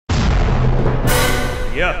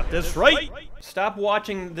Yeah, that's right. Stop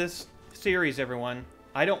watching this series, everyone.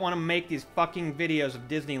 I don't want to make these fucking videos of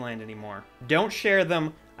Disneyland anymore. Don't share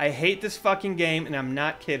them. I hate this fucking game, and I'm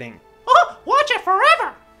not kidding. Oh, watch it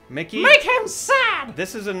forever! Mickey? Make him sad!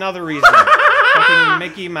 This is another reason. Fucking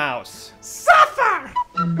Mickey Mouse. Suffer!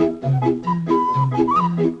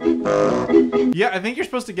 Yeah, I think you're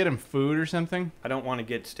supposed to get him food or something. I don't want to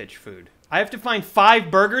get Stitch food. I have to find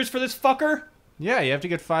 5 burgers for this fucker? Yeah, you have to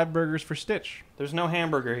get 5 burgers for Stitch. There's no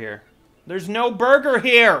hamburger here. There's no burger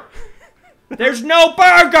here! There's no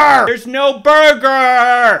burger! There's no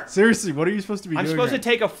burger! Seriously, what are you supposed to be doing? I'm supposed to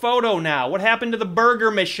take a photo now. What happened to the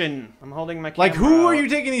burger mission? I'm holding my camera. Like, who are out. you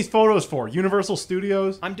taking these photos for? Universal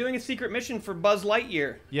Studios? I'm doing a secret mission for Buzz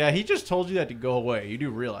Lightyear. Yeah, he just told you that to go away. You do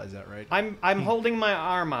realize that, right? I'm holding my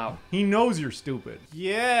arm out. He knows you're stupid.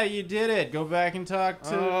 Yeah, you did it. Go back and talk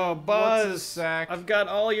to... Oh, what's Buzz. his sack? I've got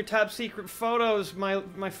all your top secret photos,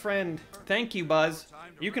 my friend. Thank you, Buzz.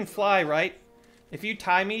 You can fly, right? If you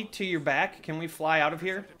tie me to your back, can we fly out of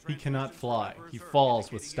here? He cannot fly. He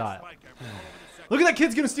falls with style. Look at that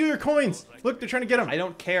kid's gonna steal your coins. Look, they're trying to get him. I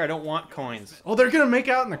don't care. I don't want coins. Oh, they're gonna make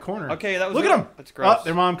out in the corner. Okay, that was Look at him. That's gross. Oh,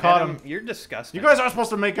 their mom caught him. You're disgusting. You guys aren't supposed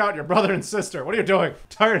to make out your brother and sister. What are you doing?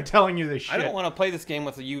 Tired of telling you this shit. I don't want to play this game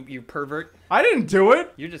with you, you pervert. I didn't do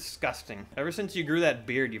it. You're disgusting. Ever since you grew that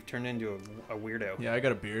beard, you've turned into a weirdo. Yeah, I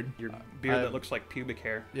got a beard. Your beard that looks like pubic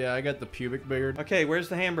hair. Yeah, I got the pubic beard. Okay, where's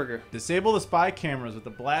the hamburger? Disable the spy cameras with the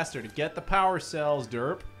blaster to get the power cells,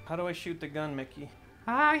 derp. How do I shoot the gun, Mickey?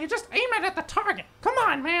 You just aim it at the target. Come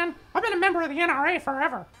on, man. I've been a member of the NRA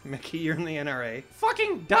forever. Mickey, you're in the NRA.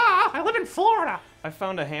 Fucking duh. I live in Florida. I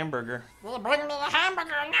found a hamburger. Will you bring me the hamburger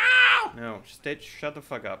now? No, Stitch, shut the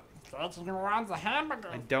fuck up. Stitch wants the hamburger.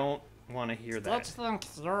 I don't want to hear that. Stitch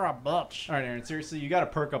thinks you're a bitch. All right, Aaron, seriously, you gotta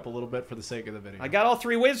perk up a little bit for the sake of the video. I got all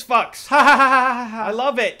 3 whiz fucks. Ha ha ha ha! I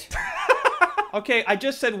love it. Okay, I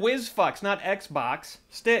just said whiz fucks, not Xbox.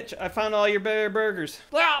 Stitch, I found all your burgers.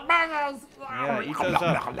 Yeah, burgers. Yeah, eat those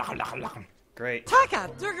up. Great. Taka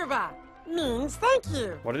Durgaba means thank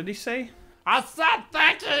you. What did he say? I said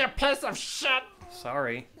thank you, you piece of shit.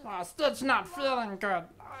 Sorry. Stitch not feeling good.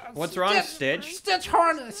 What's wrong, Stitch? Stitch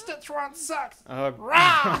horny. Stitch wants sex. Oh,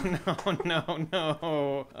 Rah!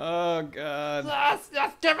 no. Oh, God.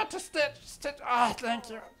 Yes, give it to Stitch. Stitch, oh, thank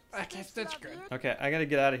you. Okay, Stitch good. Okay, I gotta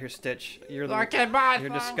get out of here, Stitch. You're the, Okay, bye.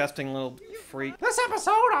 You're a disgusting little freak. This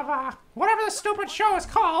episode of, whatever this stupid show is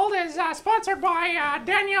called is, sponsored by,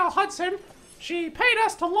 Danielle Hudson. She paid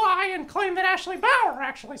us to lie and claim that Ashley Bauer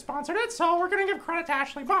actually sponsored it, so we're gonna give credit to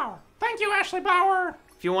Ashley Bauer. Thank you, Ashley Bauer.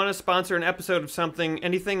 If you want to sponsor an episode of something,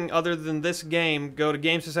 anything other than this game, go to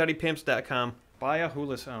GameSocietyPimps.com. Buy a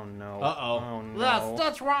hula. Oh no. Uh-oh. Oh no. Yeah,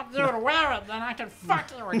 Stitch wants you to wear it, then I can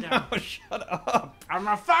fuck you again. No, shut up. I'm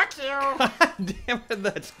gonna fuck you. God damn it,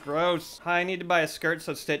 that's gross. Hi, I need to buy a skirt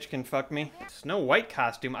so Stitch can fuck me. Snow White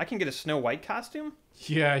costume? I can get a Snow White costume?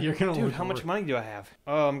 Yeah, you're gonna. Dude, how much money do I have?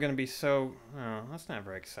 Oh, I'm gonna be so... Oh, that's not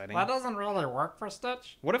very exciting. That doesn't really work for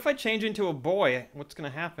Stitch. What if I change into a boy? What's gonna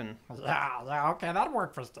happen? Yeah, okay, that'd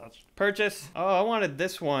work for Stitch. Purchase? Oh, I wanted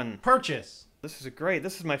this one. Purchase. This is great.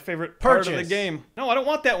 This is my favorite part of the Purchase. game. No, I don't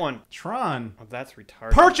want that one. Tron. Oh, that's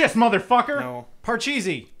retarded. Purchase, motherfucker. No.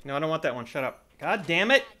 Parcheesi. No, I don't want that one. Shut up. God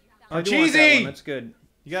damn it. I do Parcheesi. want that one. That's good.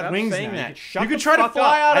 You got Stop wings saying now. that. You Shut can the try to fuck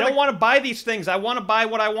fly up. out of I don't the- want to buy these things. I want to buy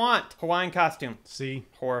what I want. Hawaiian costume. See.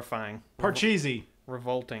 Horrifying. Parcheesi.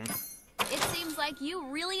 Revolting. It seems like you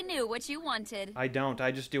really knew what you wanted. I don't.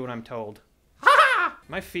 I just do what I'm told. Ha!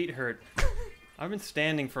 My feet hurt. I've been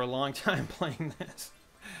standing for a long time playing this.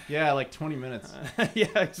 Yeah, like 20 minutes. Yeah,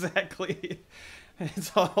 exactly.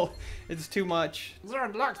 It's too much.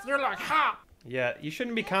 You're like hot. Yeah, you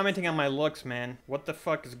shouldn't be commenting on my looks, man. What the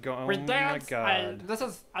fuck is going on? We Oh dance. my god.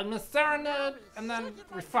 I miss serenade, and then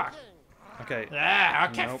we fuck. Okay. Yeah,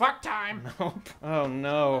 okay, Nope. fuck time. Nope. Oh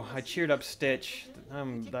no, I cheered up Stitch.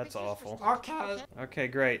 That's awful. Okay. Okay,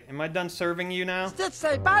 great. Am I done serving you now? Stitch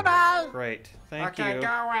say bye-bye. Great. Thank Okay, you. go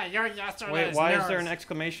away. You're yesterday's Wait, why is there news. an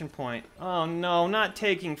exclamation point? Oh no, not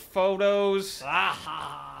taking photos.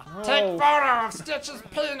 Ah, No. take photo of Stitch's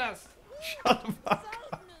penis. Shut the fuck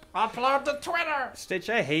up. Upload to Twitter. Stitch,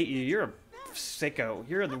 I hate you. You're a sicko.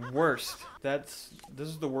 You're the worst. This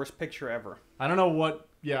is the worst picture ever. I don't know what.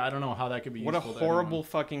 Yeah, I don't know how that could be What a useful to horrible anyone.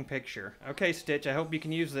 fucking picture. Okay, Stitch, I hope you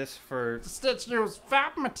can use this for... Stitch used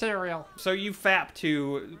fap material. So you fap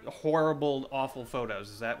to horrible, awful photos.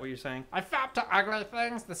 Is that what you're saying? I fap to ugly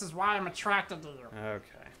things. This is why I'm attracted to you.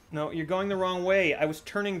 Okay. No, you're going the wrong way. I was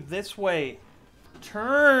turning this way.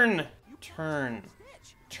 Turn! Turn.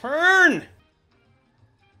 Turn!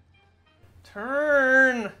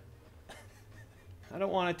 Turn! I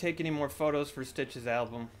don't want to take any more photos for Stitch's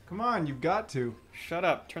album. Come on, you've got to. Shut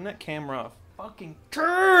up. Turn that camera off. Fucking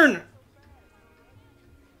turn!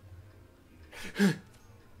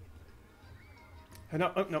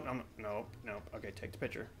 No. Okay, take the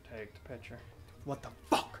picture. Take the picture. What the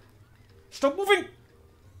fuck? Stop moving!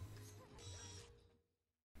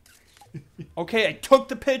 Okay, I took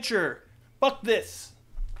the picture. Fuck this.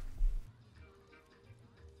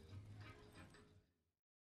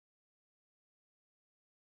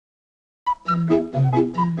 I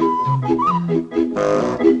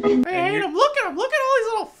hate him. Look at him. Look at all these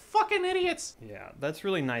little fucking idiots. Yeah, that's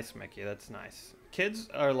really nice, Mickey. That's nice. Kids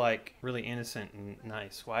are like really innocent and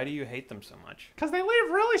nice. Why do you hate them so much? Because they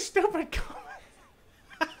leave really stupid comments.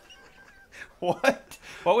 What?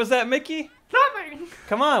 What was that, Mickey? Nothing.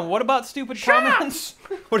 Come on, what about stupid Shut up! comments?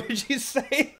 What did you say?